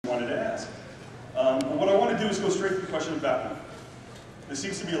do is go straight to the question of Batwoman. There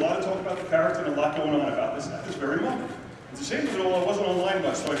seems to be a lot of talk about the character and a lot going on about this at this very moment. It's a shame that I wasn't online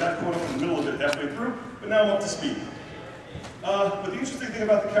much, so I got caught up in the middle of it halfway through, but now I'm up to speed. But the interesting thing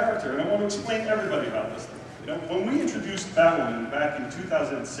about the character, and I want to explain to everybody about this thing, you know, when we introduced Batwoman back in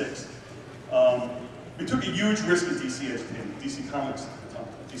 2006, we took a huge risk at DC Entertainment, DC Comics at the time,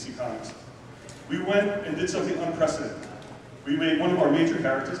 DC Comics. We went and did something unprecedented. We made one of our major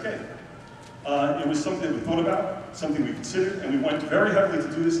characters gay. It was something that we thought about, something we considered, and we went very heavily to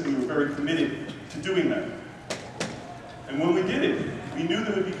do this, and we were very committed to doing that. And when we did it, we knew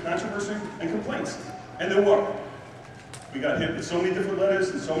there would be controversy and complaints, and there were. We got hit with so many different letters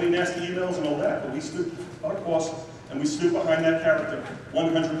and so many nasty emails and all that, but we stood our course and we stood behind that character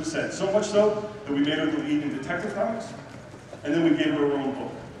 100%. So much so that we made her the lead in Detective Comics, and then we gave her own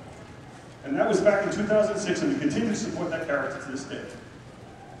book. And that was back in 2006, and we continue to support that character to this day.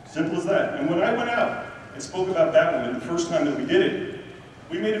 Simple as that. And when I went out and spoke about Batwoman the first time that we did it,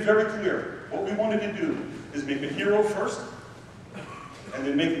 we made it very clear. What we wanted to do is make a hero first, and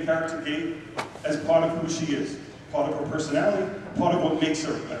then make the character gay as part of who she is. Part of her personality, part of what makes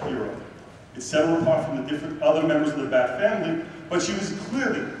her a hero. It set her apart from the different other members of the Bat family, but she was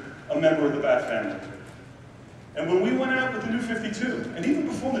clearly a member of the Bat family. And when we went out with the New 52, and even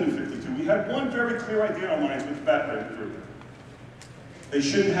before the New 52, we had one very clear idea in our minds with the Batman group. They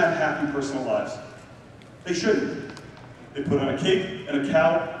shouldn't have happy personal lives. They shouldn't. They put on a cape and a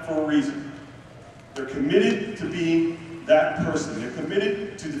cowl for a reason. They're committed to being that person. They're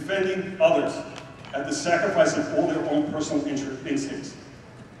committed to defending others at the sacrifice of all their own personal instincts.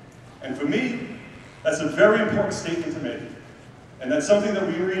 And for me, that's a very important statement to make. And that's something that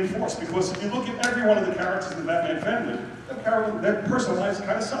we reinforce, because if you look at every one of the characters in the Batman family, their personal lives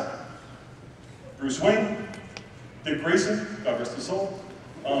kind of suck. Bruce Wayne, Dick Grayson, God rest his soul.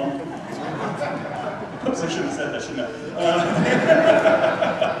 Oops, I shouldn't have said that, shouldn't I?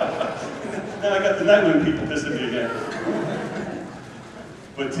 Now I got the Nightwing people pissed at me again.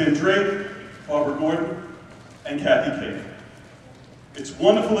 But Tim Drake, Barbara Gordon, and Kathy Kane. It's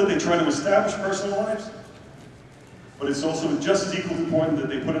wonderful that they try to establish personal lives, but it's also just as equally important that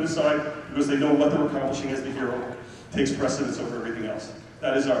they put it aside because they know what they're accomplishing as the hero takes precedence over everything else.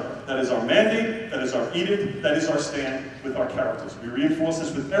 That is our mandate, that is our edict, that is our stand with our characters. We reinforce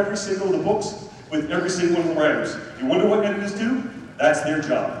this with every single of the books, with every single one of the writers. You wonder what editors do? That's their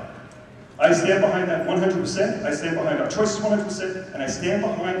job. I stand behind that 100%, I stand behind our choices 100%, and I stand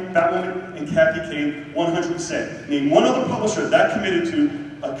behind Batwoman and Kathy Kane 100%. Name one other publisher that committed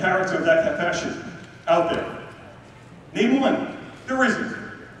to a character of that fashion out there. Name one. There isn't.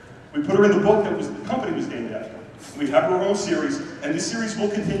 We put her in the book that the company was named after. We have our own series, and this series will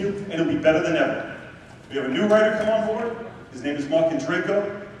continue, and it'll be better than ever. We have a new writer come on board. His name is Mark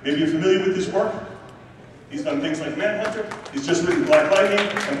Draco. Maybe you're familiar with his work. He's done things like Manhunter. He's just written Black Lightning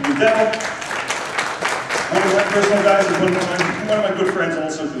and Blue Devil. One of my personal guys and one of my good friends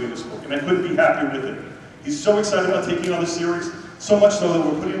also doing this book, and I couldn't be happier with it. He's so excited about taking on the series, so much so that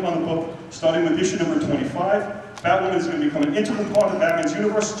we're putting him on the book, starting with issue number 25. Batwoman is going to become an integral part of Batman's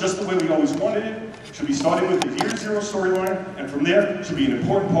universe, just the way we always wanted it. She'll be starting with the Year Zero storyline, and from there, she'll be an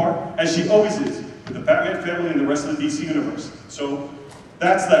important part, as she always is, with the Batman family and the rest of the DC universe. So,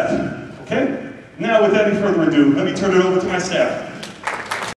 that's that. Okay? Now, without any further ado, let me turn it over to my staff.